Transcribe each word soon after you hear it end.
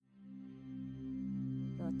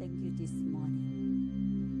thank you this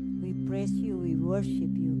morning. We praise you, we worship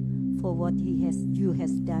you for what you has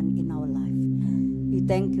done in our life. We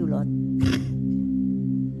thank you, Lord.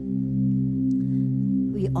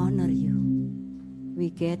 We honor you. We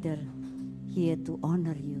gather here to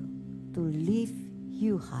honor you, to lift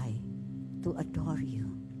you high, to adore you.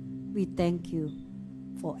 We thank you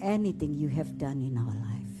for anything you have done in our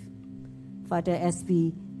life. Father, as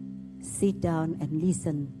we sit down and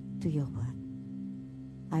listen to your word,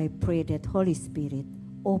 I pray that Holy Spirit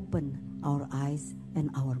open our eyes and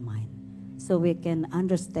our mind so we can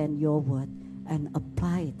understand your word and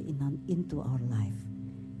apply it into our life.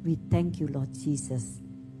 We thank you, Lord Jesus.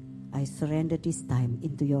 I surrender this time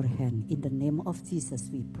into your hand. In the name of Jesus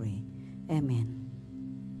we pray. Amen.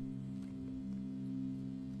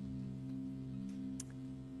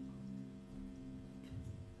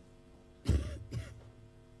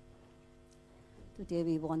 Today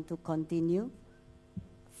we want to continue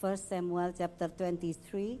 1 Samuel chapter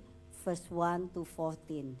 23, verse 1 to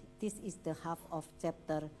 14. This is the half of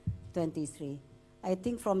chapter 23. I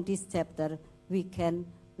think from this chapter we can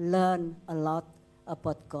learn a lot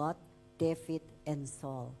about God, David, and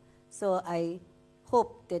Saul. So I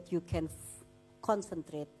hope that you can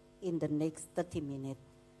concentrate in the next 30 minutes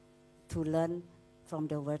to learn from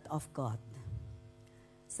the word of God.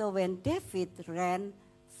 So when David ran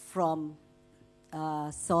from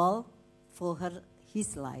Saul for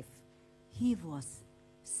his life, he was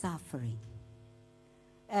suffering.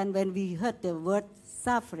 And when we heard the word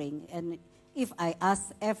suffering, and if I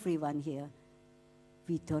ask everyone here,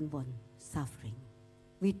 we don't want suffering.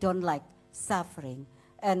 We don't like suffering.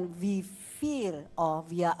 And we fear or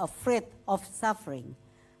we are afraid of suffering.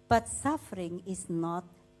 But suffering is not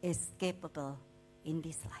escapable in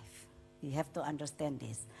this life. We have to understand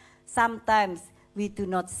this. Sometimes we do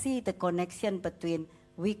not see the connection between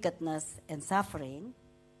wickedness and suffering,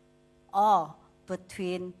 or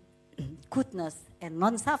between goodness and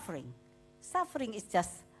non-suffering. Suffering is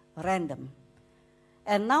just random.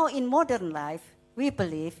 And now in modern life, we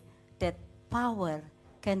believe that power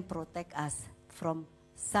can protect us from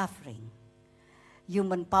suffering.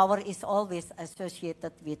 Human power is always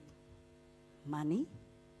associated with money,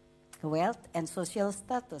 wealth, and social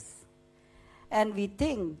status. And we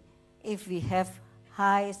think if we have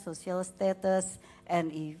high social status and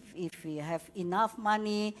if we have enough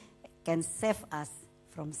money, can save us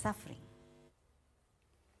from suffering.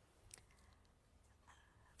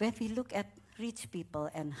 When we look at rich people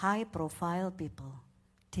and high-profile people,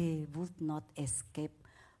 they would not escape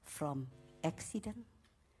from accident,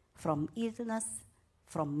 from illness,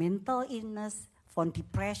 from mental illness, from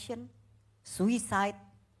depression, suicide,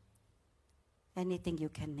 anything you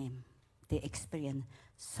can name. They experience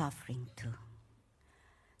suffering too.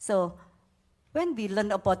 So when we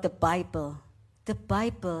learn about the Bible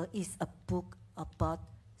is a book about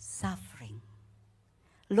suffering.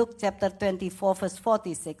 Luke chapter 24 verse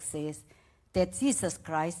 46 says that Jesus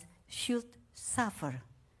Christ should suffer.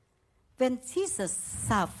 When Jesus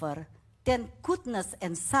suffered, then goodness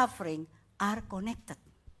and suffering are connected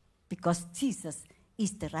because Jesus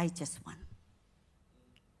is the righteous one.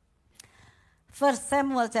 1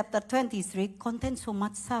 Samuel chapter 23 contains so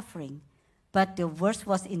much suffering, but the verse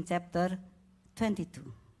was in chapter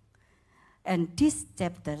 22. And these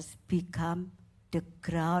chapters become the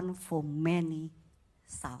ground for many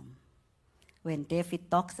psalms when David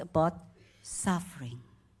talks about suffering.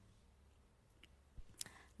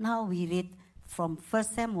 Now we read from 1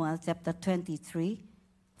 Samuel chapter 23,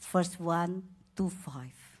 verse 1 to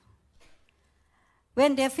 5.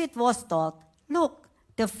 When David was told, "Look,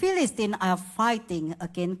 the Philistines are fighting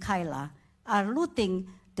against Keilah, are looting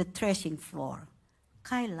the threshing floor."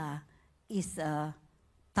 Keilah is a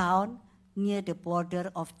town near the border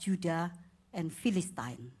of Judah and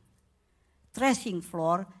Philistine. Threshing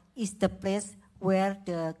floor is the place where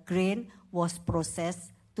the grain was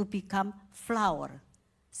processed to become flour.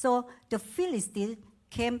 So the Philistines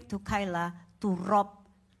came to Keilah to rob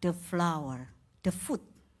the flour, the food.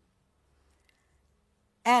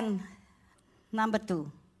 And number 2,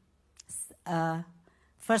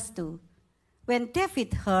 verse 2. When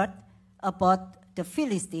David heard about the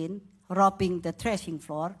Philistine robbing the threshing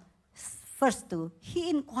floor, verse 2, he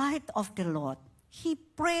inquired of the Lord. He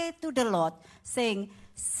prayed to the Lord, saying,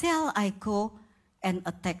 "Shall I go and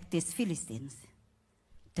attack these Philistines?"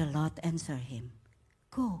 The Lord answered him,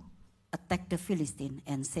 "Go, attack the Philistine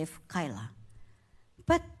and save Keilah."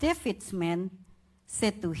 But David's men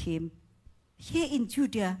said to him, "Here in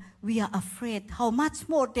Judah we are afraid, how much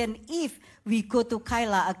more than if we go to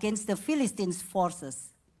Keilah against the Philistines'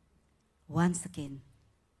 forces." Once again,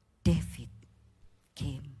 David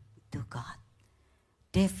came to God.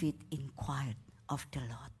 David inquired of the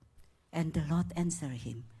Lord, and the Lord answered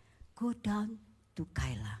him, "Go down to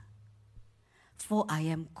Keilah, for I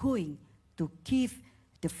am going to give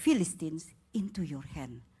the Philistines into your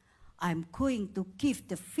hand. I am going to give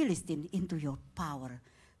the Philistines into your power.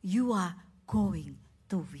 You are going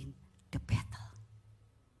to win the battle."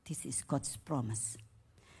 This is God's promise.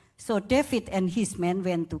 So David and his men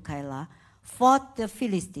went to Keilah, fought the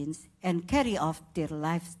Philistines, and carried off their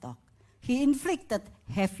livestock. He inflicted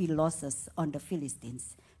heavy losses on the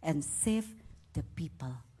Philistines and saved the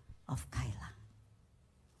people of Keilah.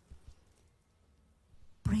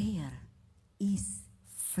 Prayer is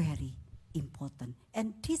very important.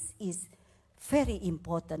 And this is very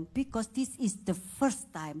important because this is the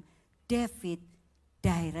first time David's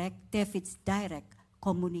direct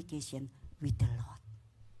communication with the Lord.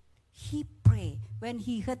 He prayed when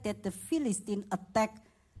he heard that the Philistine attacked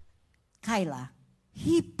Keilah.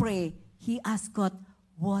 He prayed, he asked God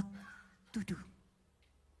what to do.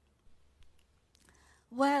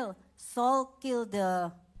 Well, Saul killed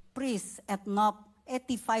the priests at Nob.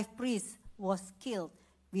 85 priests was killed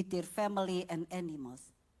with their family and animals.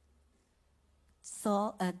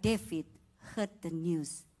 So David heard the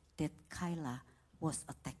news that Keilah was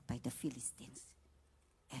attacked by the Philistines.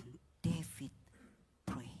 And David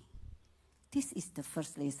prayed. This is the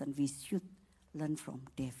first lesson we should learn from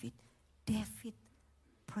David. David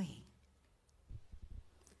prayed.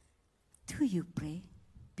 Do you pray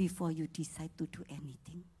before you decide to do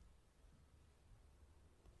anything?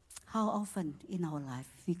 How often in our life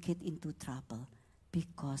we get into trouble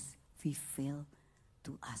because we fail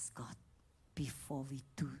to ask God before we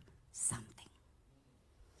do something.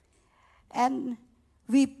 And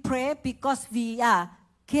we pray because we are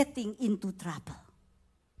getting into trouble.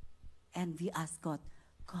 And we ask God,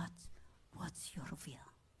 "God, what's your will?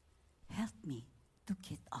 Help me to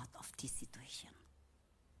get out of this situation."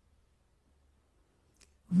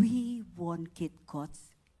 We won't get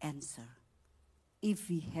God's answer if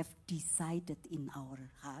we have decided in our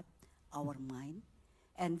heart, our mind,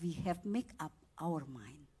 and we have made up our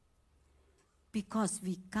mind. Because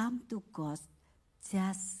we come to God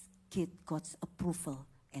just get God's approval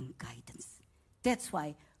and guidance. That's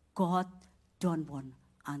why God don't want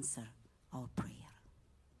to answer our prayer.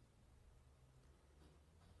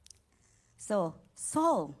 So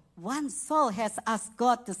once Saul has asked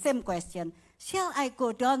God the same question, "Shall I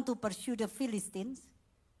go down to pursue the Philistines?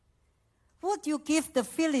 Would you give the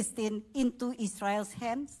Philistine into Israel's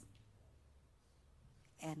hands?"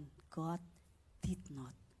 And God did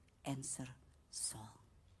not answer Saul.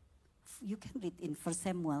 You can read in 1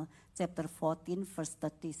 Samuel chapter 14, verse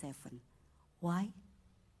 37. Why?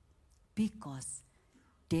 Because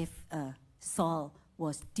Saul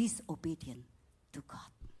was disobedient to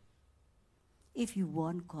God. If you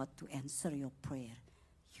want God to answer your prayer,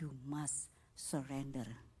 you must surrender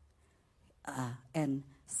and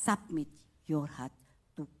submit your heart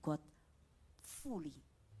to God fully,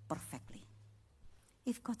 perfectly.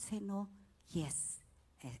 If God say no, yes,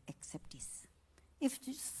 I accept this. If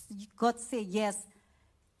God say yes,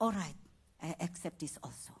 all right, I accept this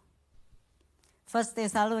also. 1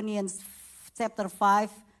 Thessalonians chapter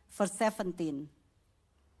 5, verse 17.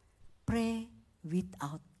 Pray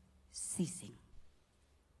without ceasing.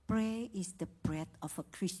 Prayer is the bread of a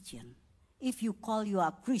Christian. If you call you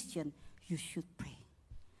a Christian, you should pray.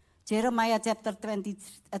 Jeremiah chapter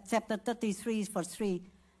 33, verse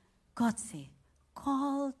 3, God say,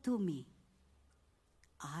 "Call to me,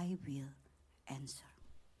 I will answer."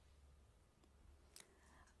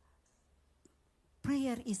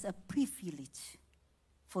 Prayer is a privilege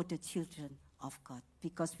for the children of God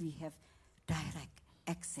because we have direct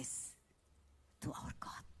access to our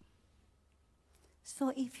God. So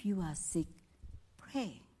if you are sick,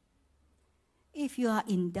 pray. If you are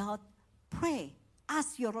in doubt, pray.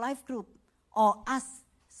 Ask your life group or ask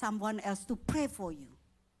someone else to pray for you.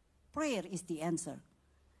 Prayer is the answer.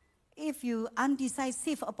 If you are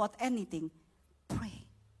undecisive about anything, pray.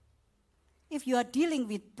 If you are dealing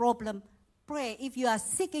with problem, pray. If you are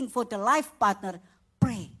seeking for the life partner,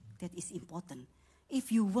 pray. That is important.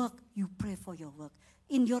 If you work, you pray for your work.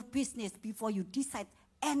 In your business, before you decide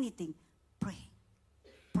anything, pray.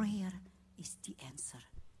 Prayer is the answer.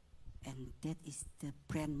 And that is the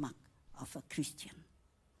brand mark of a Christian.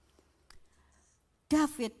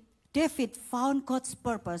 David found God's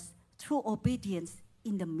purpose through obedience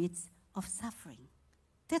in the midst of suffering.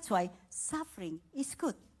 That's why suffering is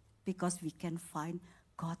good, because we can find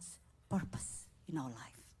God's purpose in our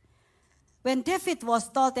life. When David was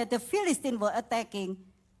told that the Philistines were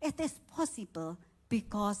attacking, it is possible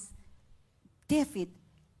because David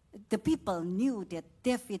the people knew that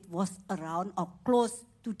David was around or close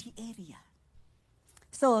to the area.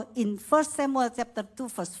 So in 1 Samuel chapter 2,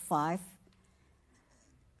 verse 5,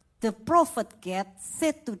 the prophet Gad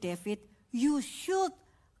said to David, you should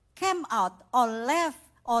come out or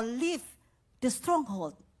leave the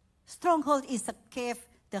stronghold. Stronghold is a cave,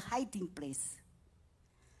 the hiding place.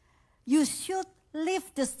 You should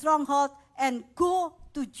leave the stronghold and go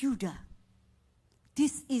to Judah.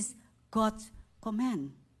 This is God's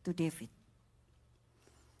command to David.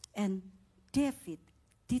 And David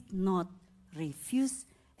did not refuse,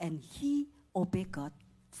 and he obeyed God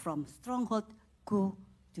from stronghold, go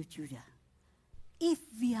to Judah. If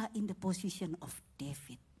we are in the position of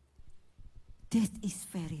David, that is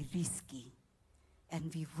very risky.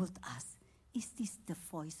 And we would ask, is this the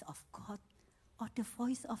voice of God or the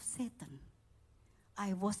voice of Satan?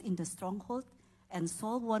 I was in the stronghold, and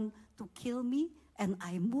Saul wanted to kill me, and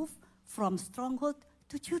I moved from stronghold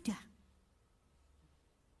to Judah.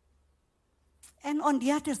 And on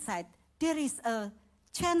the other side, there is a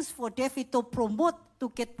chance for David to promote,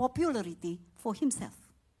 to get popularity for himself.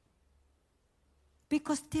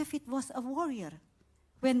 Because David was a warrior.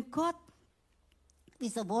 When God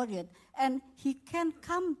is a warrior, and he can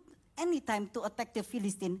come anytime to attack the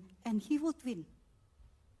Philistine, and he would win.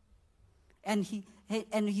 And he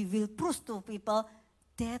will prove to people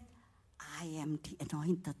that I am the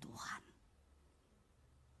anointed one.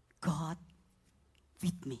 God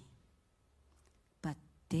with me. But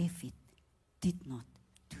David did not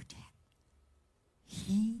do that.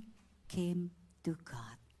 He came to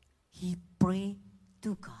God. He prayed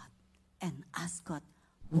to God and asked God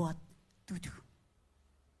what to do.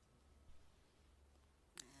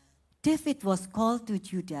 David was called to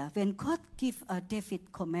Judah. When God gave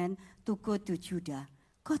David command to go to Judah,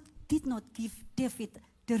 God did not give David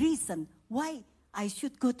the reason why I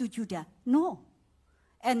should go to Judah. No.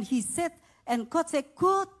 And God said,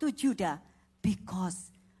 go to Judah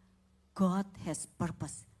because God has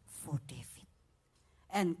purpose for David.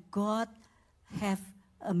 And God have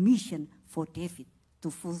a mission for David to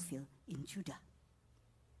fulfill in Judah.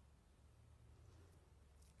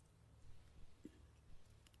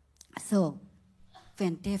 So,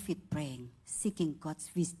 when David praying, seeking God's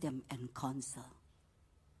wisdom and counsel,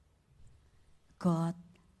 God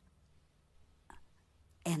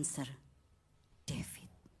answered David,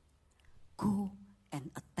 go and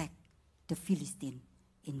attack the Philistine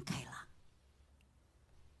in Keilah.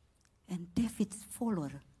 And David's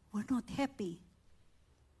followers were not happy.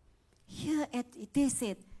 They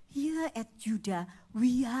said, here at Judah,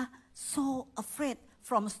 we are so afraid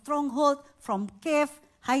from stronghold, from cave,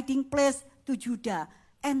 hiding place to Judah.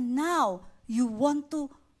 And now you want to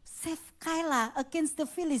save Keilah against the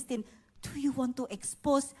Philistine. Do you want to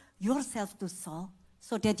expose yourself to Saul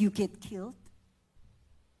so that you get killed?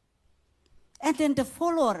 And then the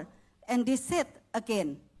follower, and they said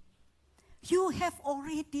again, you have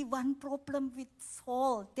already one problem with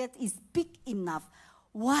Saul that is big enough.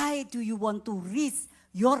 Why do you want to risk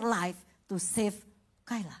your life to save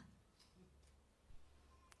Keilah?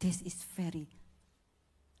 This is very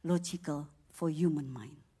logical for human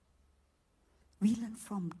mind. We learn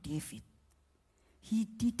from David. He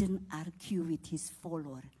didn't argue with his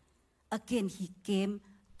follower. Again, he came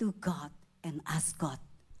to God and asked God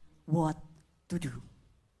what to do.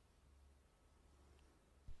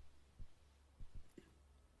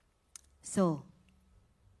 So,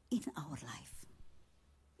 in our life,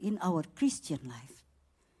 in our Christian life,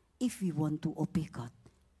 if we want to obey God,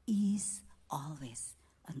 is always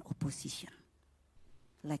an opposition,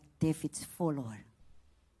 like David's follower.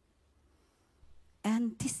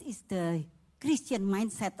 And this is the Christian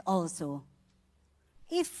mindset also.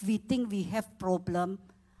 If we think we have problem,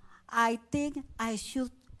 I think I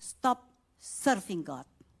should stop serving God.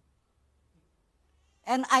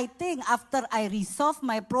 And I think after I resolve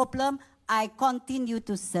my problem, I continue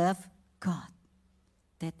to serve God.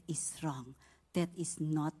 That is wrong. That is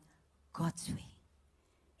not God's way.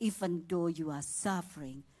 Even though you are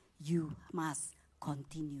suffering, you must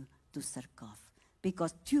continue to serve God.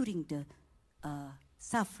 Because during the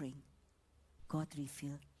suffering, God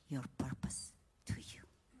reveals your purpose to you.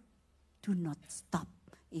 Do not stop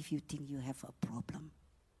if you think you have a problem.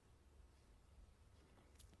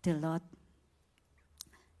 The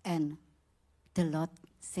Lord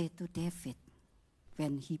said to David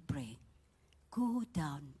when he prayed, go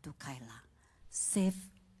down to Keilah, save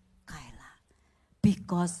Keilah,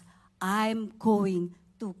 because I'm going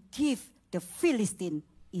to give the Philistine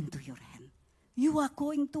into your hand. You are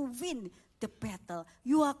going to win the battle.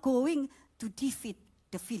 You are going to defeat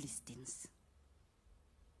the Philistines.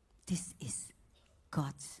 This is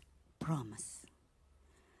God's promise.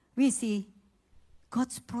 we see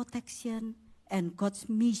God's protection and God's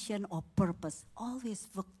mission or purpose always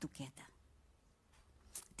work together.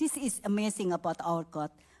 This is amazing about our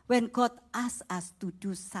God. When God asks us to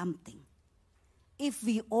do something, if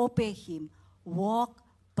we obey Him, walk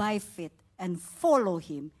by faith, and follow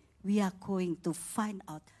Him, we are going to find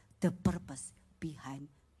out the purpose behind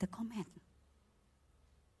the command.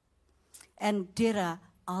 And there are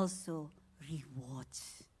also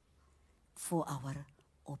rewards for our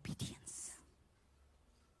obedience.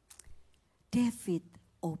 David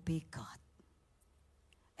obeyed God,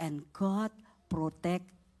 and God protect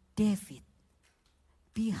David.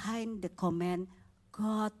 Behind the command,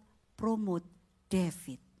 God promote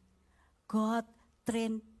David. God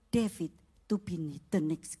trained David to be the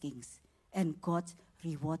next king, and God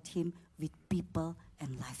reward him with people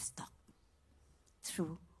and livestock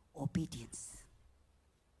through obedience.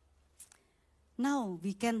 Now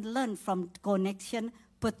we can learn from the connection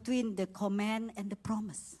between the command and the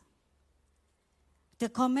promise. The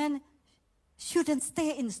command shouldn't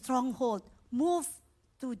stay in stronghold. Move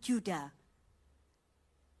to Judah.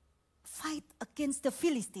 Fight against the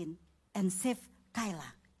Philistine and save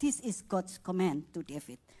Keilah. This is God's command to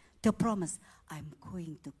David. The promise, I'm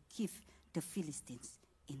going to give the Philistines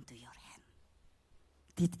into your hand.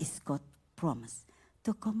 This is God's promise.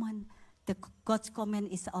 God's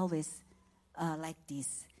command is always like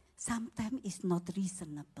this. Sometimes it's not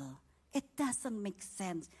reasonable. It doesn't make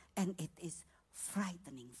sense, and it is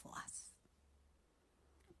frightening for us.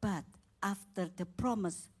 But after the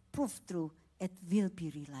promise proved true, it will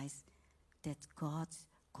be realized that God's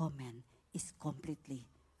command is completely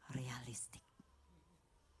realistic.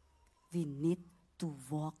 We need to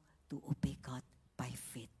walk to obey God by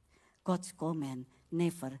faith. God's command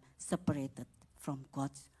never separated from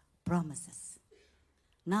God's promises.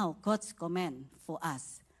 Now, God's command for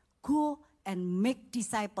us, go and make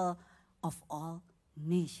disciples of all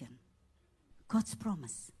nations. God's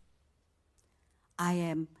promise, I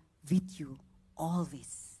am with you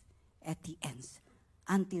always at the ends,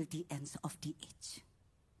 until the ends of the age.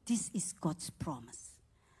 This is God's promise.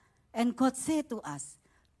 And God said to us,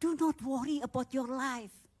 do not worry about your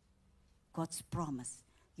life. God's promise,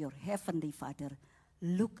 your heavenly Father,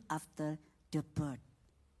 look after the bird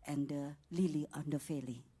and the lily on the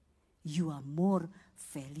valley. You are more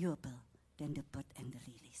valuable than the bird and the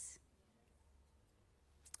lilies.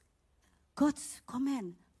 God's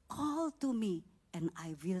command, call to me and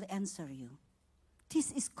I will answer you.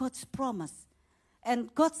 This is God's promise.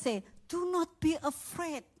 And God said, do not be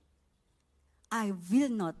afraid. I will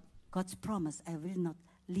not, God's promise, I will not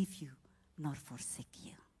leave you nor forsake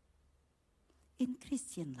you. In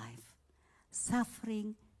Christian life,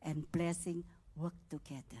 suffering and blessing work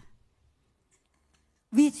together.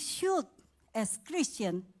 We should, as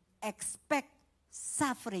Christians, expect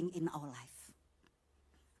suffering in our life.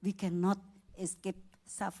 We cannot escape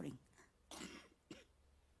suffering.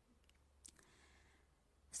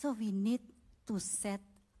 So we need to set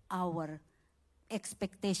our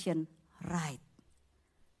expectation right.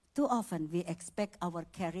 Too often we expect our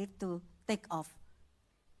career to take off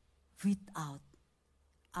without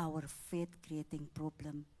our faith creating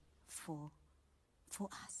problem for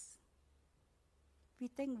us. We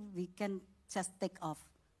think we can just take off,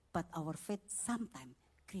 but our faith sometimes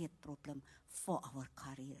create problem for our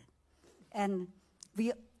career. And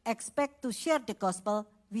we expect to share the gospel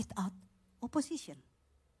without opposition.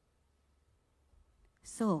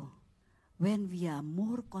 So, when we are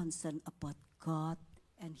more concerned about God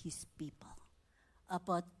and His people,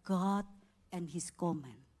 about God and His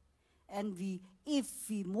command, and if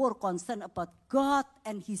we more concerned about God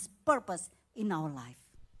and His purpose in our life,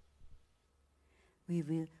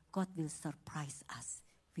 God will surprise us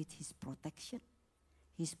with His protection,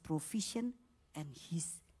 His provision, and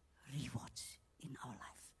His rewards in our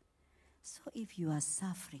life. So if you are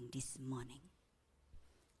suffering this morning,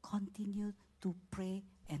 continue to pray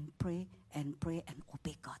and pray and pray and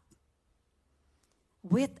obey God.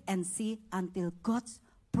 Wait and see until God's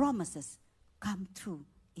promises come true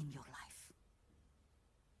in your life.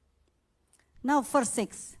 Now, verse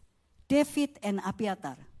 6, David and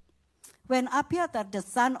Abiathar. When Abiathar, the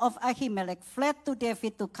son of Ahimelech, fled to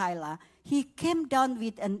David to Keilah, he came down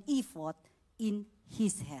with an ephod in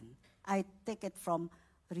his hand. I take it from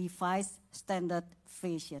Revised Standard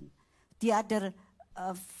Version. The other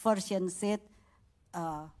version said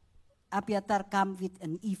Abiathar come with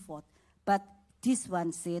an ephod, but this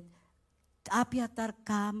one said Abiathar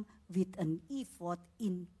come with an ephod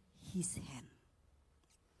in his hand.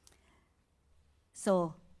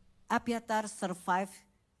 So Abiathar survived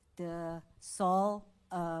the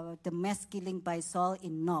mass killing by Saul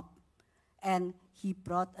in Nob, and he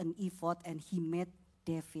brought an ephod and he met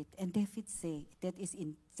David. And David said, that is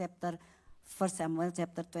in 1 Samuel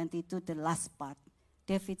chapter 22, the last part.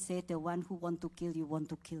 David said, the one who want to kill you want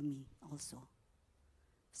to kill me also.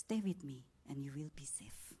 Stay with me and you will be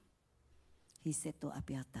safe. He said to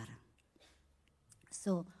Abiathar.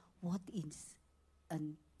 So what is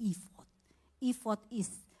an ephod? Ephod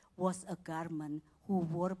was a garment who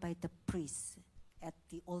wore by the priests at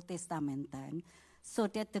the Old Testament time, so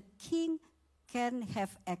that the king can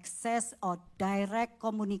have access or direct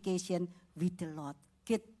communication with the Lord,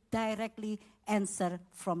 get directly answer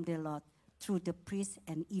from the Lord through the priest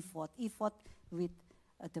and ephod. Ephod with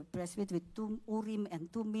the breastplate with Urim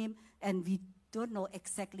and Thummim, and we don't know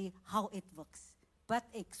exactly how it works, but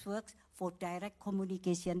it works for direct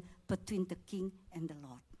communication between the king and the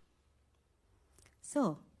Lord.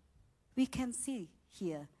 So, we can see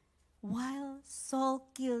here, while Saul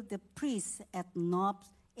killed the priests at Nob,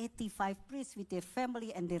 85 priests with their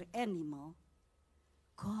family and their animal,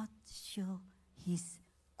 God showed his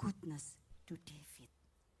goodness to David.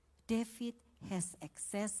 David has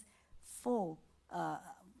access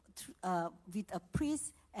with a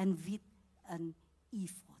priest and with an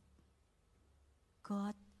ephod.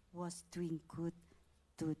 God was doing good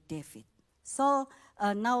to David. So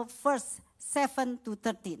now verse 7 to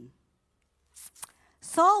 13.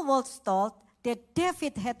 Saul was told that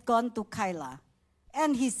David had gone to Keilah,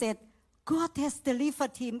 and he said, God has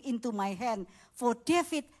delivered him into my hand, for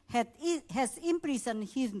David has imprisoned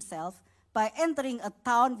himself by entering a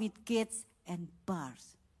town with gates and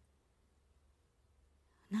bars.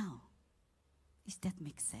 Now, does that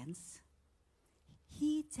make sense?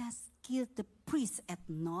 He just killed the priest at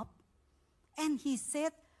Nob, and he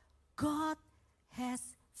said, God has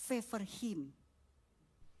favored him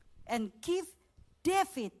and give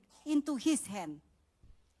David into his hand.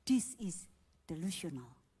 This is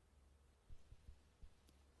delusional.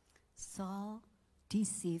 Saul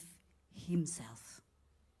deceived himself.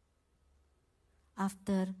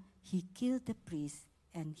 After he killed the priest,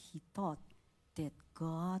 and he thought that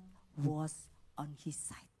God was on his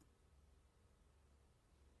side.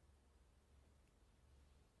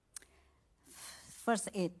 Verse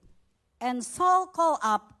 8. And Saul called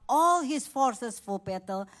up all his forces for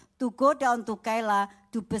battle to go down to Keilah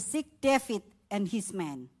to besiege David and his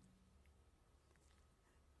men.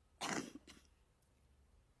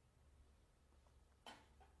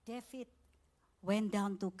 David went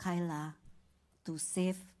down to Keilah to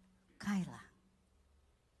save Keilah.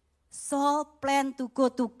 Saul planned to go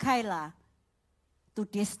to Keilah to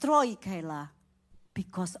destroy Keilah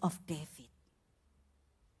because of David.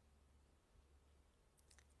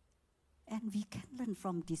 And we can learn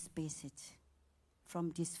from this passage,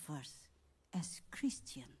 from this verse, as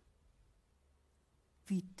Christian,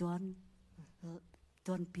 we don't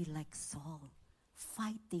be like Saul,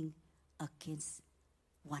 fighting against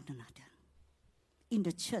one another. In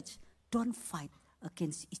the church, don't fight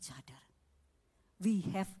against each other. We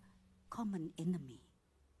have common enemy.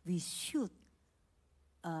 We should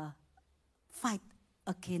fight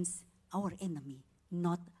against our enemy,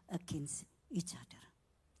 not against each other.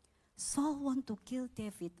 Saul wanted to kill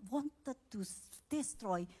David, wanted to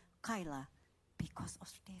destroy Keilah because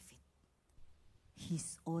of David,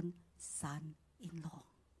 his own son-in-law.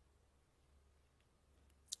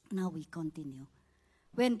 Now we continue.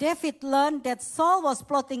 When David learned that Saul was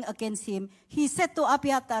plotting against him, he said to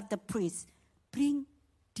Abiathar the priest, bring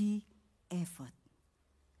the ephod.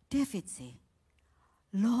 David said,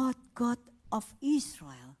 Lord God of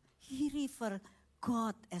Israel. He referred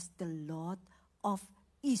God as the Lord of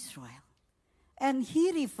Israel. And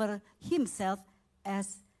he referred himself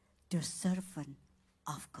as the servant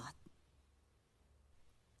of God.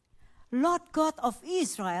 Lord God of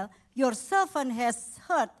Israel, your servant has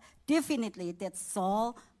heard definitely that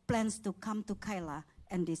Saul plans to come to Keilah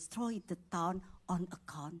and destroy the town on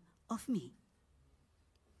account of me.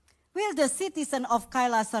 Will the citizen of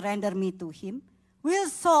Keilah surrender me to him? Will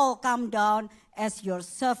Saul come down as your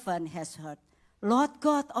servant has heard? Lord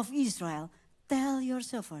God of Israel, tell your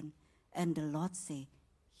servant. And the Lord said,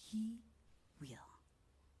 he will.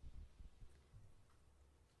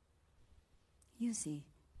 You see,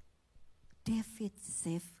 David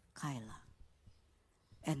saved Keilah.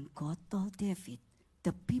 And God told David,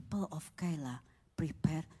 the people of Keilah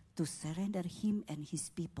prepare to surrender him and his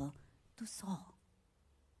people to Saul.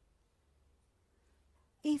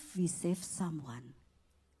 If we save someone,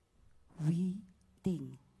 we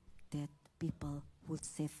think that people would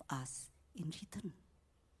save us in return.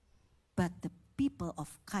 But the people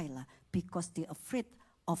of Keilah, because they're afraid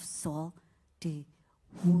of Saul, they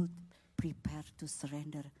would prepare to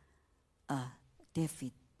surrender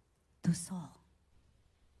David to Saul.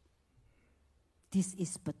 This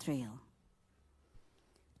is betrayal.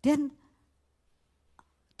 Then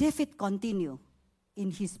David continued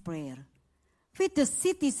in his prayer. Will the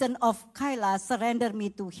citizen of Keilah surrender me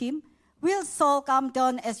to him? Will Saul come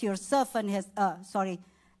down as your servant has...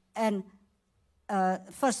 And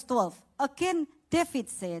verse 12. Again, David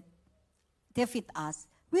asked,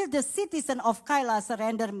 will the citizen of Keilah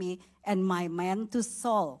surrender me and my men to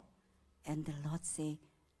Saul? And the Lord said,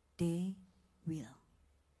 they will.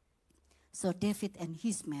 So David and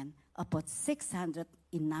his men, about 600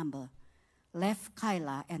 in number, left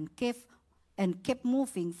Keilah and kept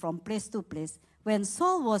moving from place to place. When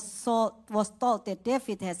Saul was told that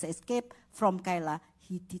David has escaped from Keilah,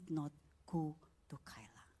 he did not go to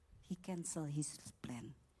Keilah. He canceled his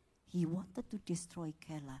plan. He wanted to destroy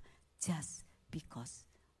Keilah just because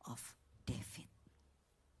of David.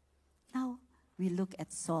 Now we look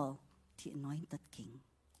at Saul, the anointed king.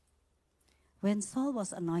 When Saul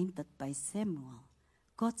was anointed by Samuel,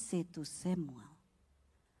 God said to Samuel,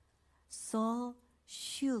 Saul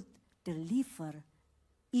should deliver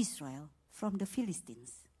Israel from the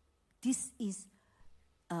Philistines. This is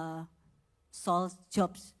Saul's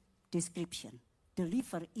job description.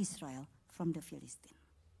 Deliver Israel from the Philistines.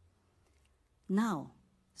 Now,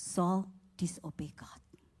 Saul disobeyed God.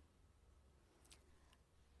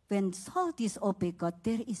 When Saul disobeyed God,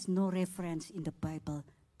 there is no reference in the Bible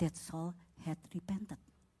that Saul had repented.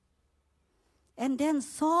 And then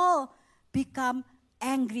Saul became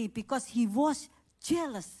angry because he was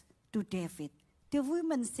jealous to David. The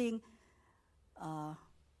women sing,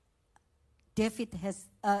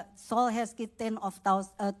 Saul has killed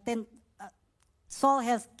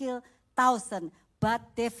 1,000,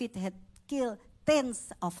 but David had killed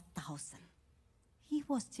tens of thousands. He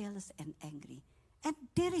was jealous and angry. And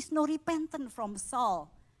there is no repentance from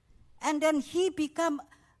Saul. And then he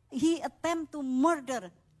attempted to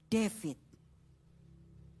murder David.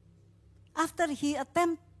 After he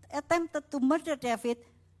attempted to murder David,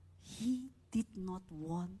 he did not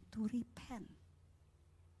want to repent.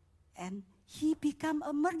 And he became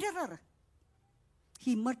a murderer.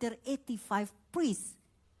 He murdered 85 priests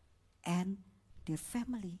and their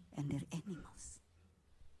family and their animals.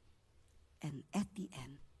 And at the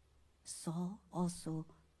end, Saul also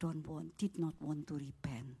did not want to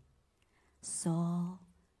repent. Saul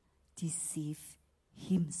deceived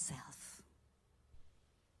himself.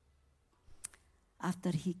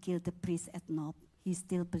 After he killed the priest at Nob, he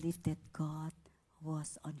still believed that God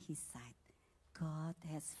was on his side. God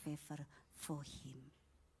has favor for him.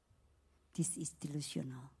 This is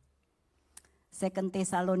delusional. 2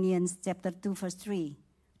 Thessalonians chapter 2 verse 3.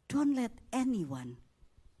 Don't let anyone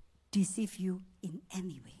deceive you in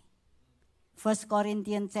any way. 1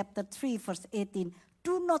 Corinthians chapter 3 verse 18.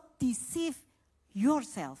 Do not deceive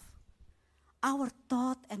yourself. Our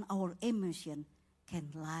thought and our emotion can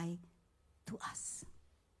lie to us.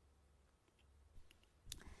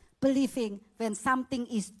 Believing when something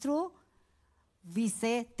is true, we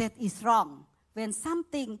say that is wrong. When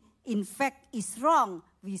something in fact is wrong,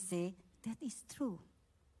 we say that is true.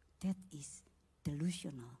 That is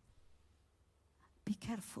delusional. Be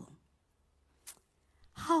careful.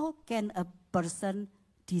 How can a person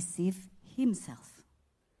deceive himself?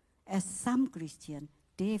 As some Christians,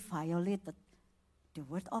 they violated the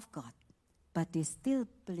word of God, but they still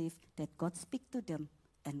believe that God speaks to them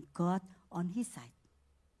and God on his side.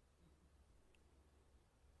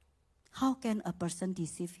 How can a person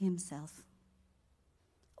deceive himself?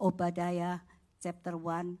 Obadiah chapter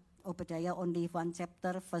 1, Obadiah only one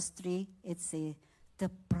chapter, verse 3, it says, the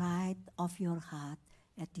pride of your heart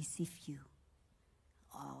hath deceived you.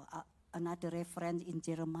 Another reference in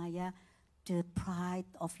Jeremiah, the pride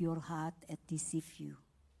of your heart hath deceived you.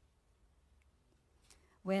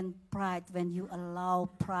 When you allow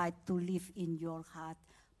pride to live in your heart,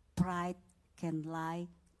 pride can lie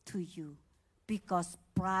to you. Because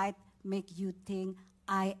pride makes you think,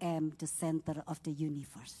 I am the center of the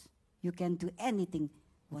universe. You can do anything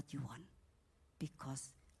what you want because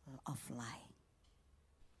of lie.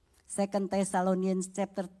 2 Thessalonians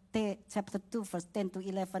chapter 2 verse 10 to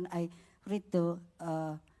 11, I read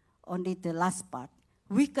only the last part.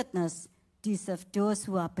 Wickedness deserves those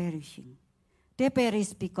who are perishing. They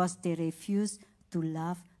perish because they refuse to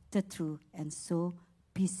love the truth and so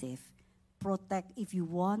be safe. If you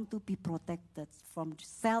want to be protected from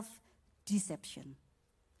self-deception,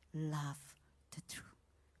 love the truth.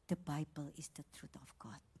 The Bible is the truth of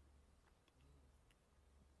God.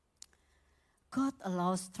 God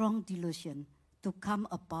allows strong delusion to come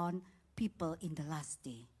upon people in the last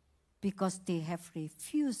day because they have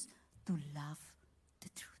refused to love the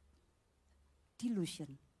truth.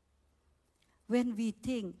 Delusion. When we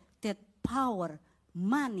think that power,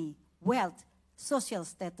 money, wealth, social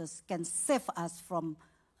status can save us from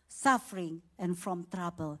suffering and from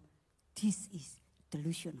trouble. This is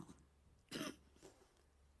delusional.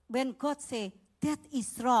 When God say that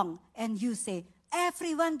is wrong and you say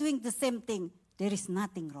everyone doing the same thing, there is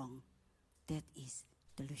nothing wrong. That is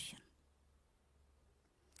delusion.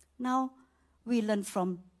 Now we learn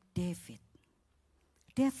from David.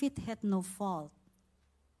 David had no fault.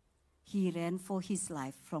 He ran for his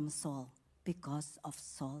life from Saul because of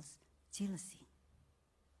Saul's jealousy.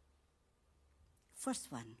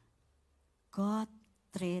 First one, God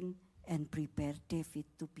trained and prepared David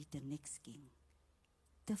to be the next king.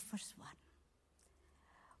 The first one.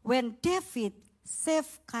 When David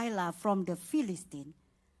saved Keilah from the Philistine,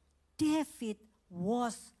 David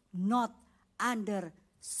was not under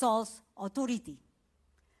Saul's authority.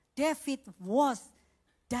 David was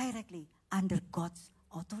directly under God's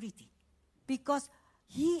authority because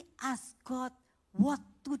he asked God what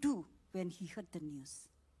to do when he heard the news.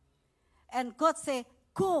 And God said,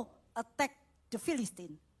 go attack the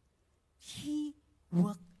Philistine. He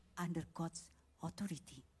worked under God's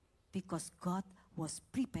authority because God was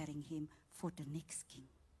preparing him for the next king.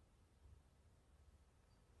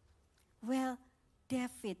 Well,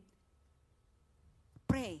 David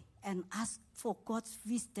prayed and asked for God's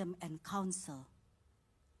wisdom and counsel.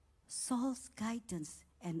 Saul's guidance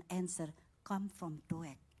and answer come from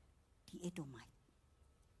Doeg, the Edomite.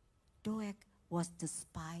 Doeg was the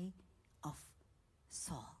spy of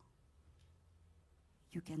Saul.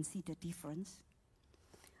 You can see the difference.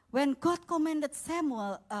 When God commanded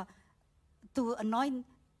Samuel to anoint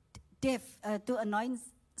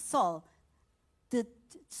Saul, the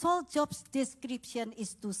Saul's job description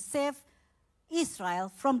is to save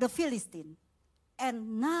Israel from the Philistine.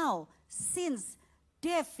 And now, since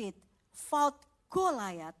David fought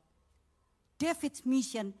Goliath, David's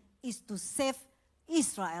mission is to save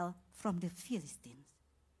Israel from the Philistines.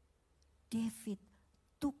 David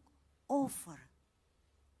took over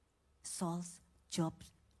Saul's job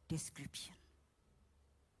description.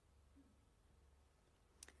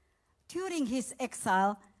 During his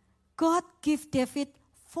exile, God gave David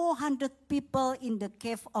 400 people in the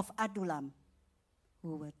cave of Adullam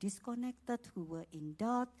who were disconnected, who were in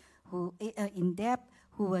doubt, who in debt,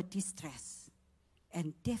 who were distressed.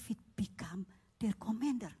 And David became their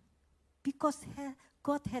commander because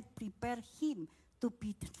God had prepared him to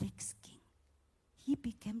be the next king. He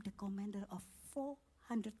became the commander of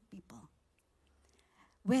 400 people.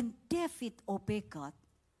 When David obeyed God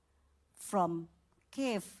from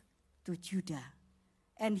cave to Judah,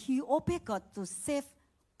 and he obeyed God to save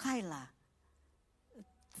Keilah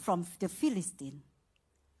from the Philistine,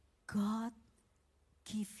 God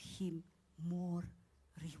gave him more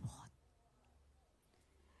reward.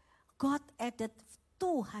 God added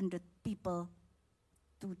 200 people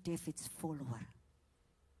to David's follower,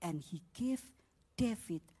 and he gave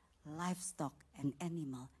David livestock and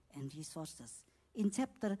animal and resources. In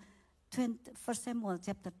 1 Samuel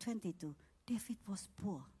chapter 22, David was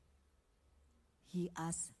poor. He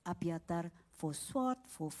asked Abiathar for sword,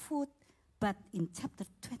 for food, but in chapter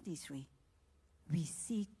 23, we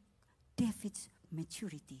see David's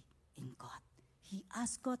maturity in God. He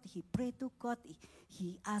asked God, he prayed to God,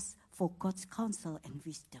 he asked for God's counsel and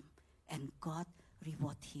wisdom, and God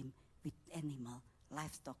rewarded him with animal,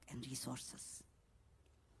 livestock, and resources.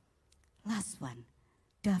 Last one,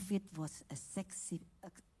 David was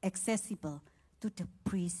accessible to the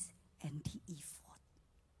priest and the ephod.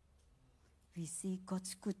 We see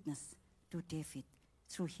God's goodness to David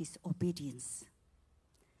through his obedience.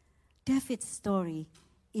 David's story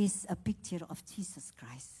is a picture of Jesus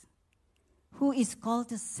Christ, who is called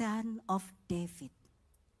the Son of David.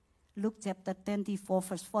 Luke chapter 24,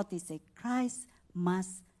 verse 40 says, Christ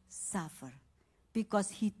must suffer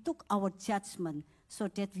because he took our judgment so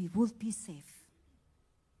that we would be saved.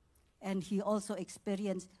 And he also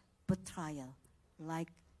experienced betrayal like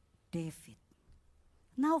David.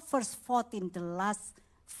 Now verse 14, the last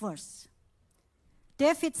verse.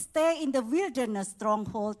 David stayed in the wilderness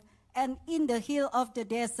stronghold and in the hill of the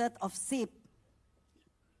desert of Ziph.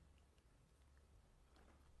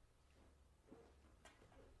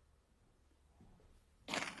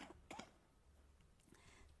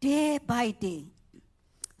 Day by day,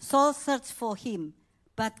 Saul searched for him,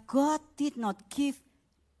 but God did not give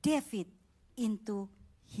David into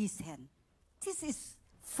his hand. This is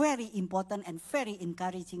very important and very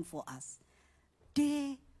encouraging for us.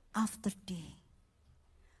 Day after day,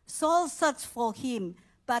 Saul searched for him,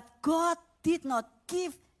 but God did not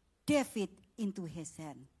give David into his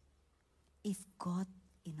hand. If God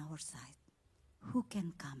in our side, who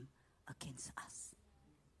can come against us?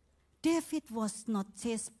 David was not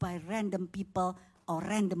chased by random people or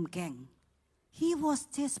random gang. He was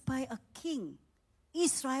chased by a king,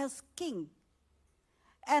 Israel's king.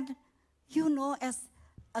 And you know, as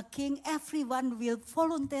a king, everyone will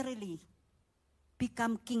voluntarily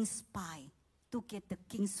become king's spy to get the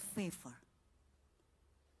king's favor.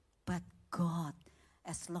 But God,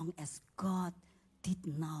 as long as God did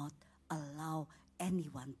not allow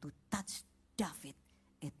anyone to touch David,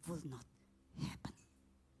 it will not happen.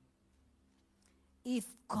 If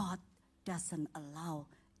God doesn't allow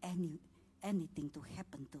anything to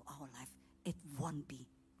happen to our life, it won't be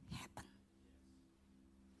happen.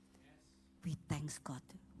 We thank God.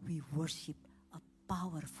 We worship a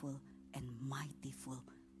powerful and mightyful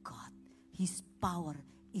God. His power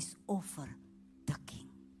is over the king.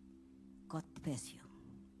 God bless you.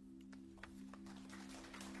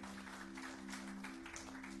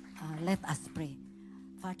 Let us pray.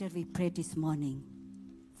 Father, we pray this morning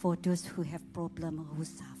for those who have problems, who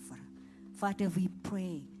suffer. Father, we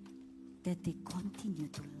pray that they continue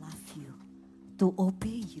to love you, to obey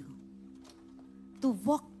you, to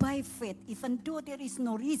walk by faith, even though there is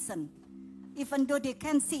no reason, even though they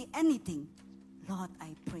can't see anything. Lord,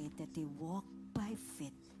 I pray that they walk by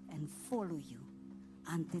faith and follow you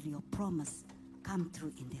until your promise come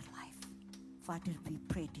through in their life. Father, we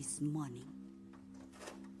pray this morning.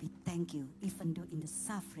 We thank you, even though in the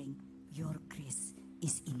suffering, your grace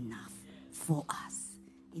is enough for us.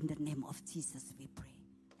 In the name of Jesus, we pray.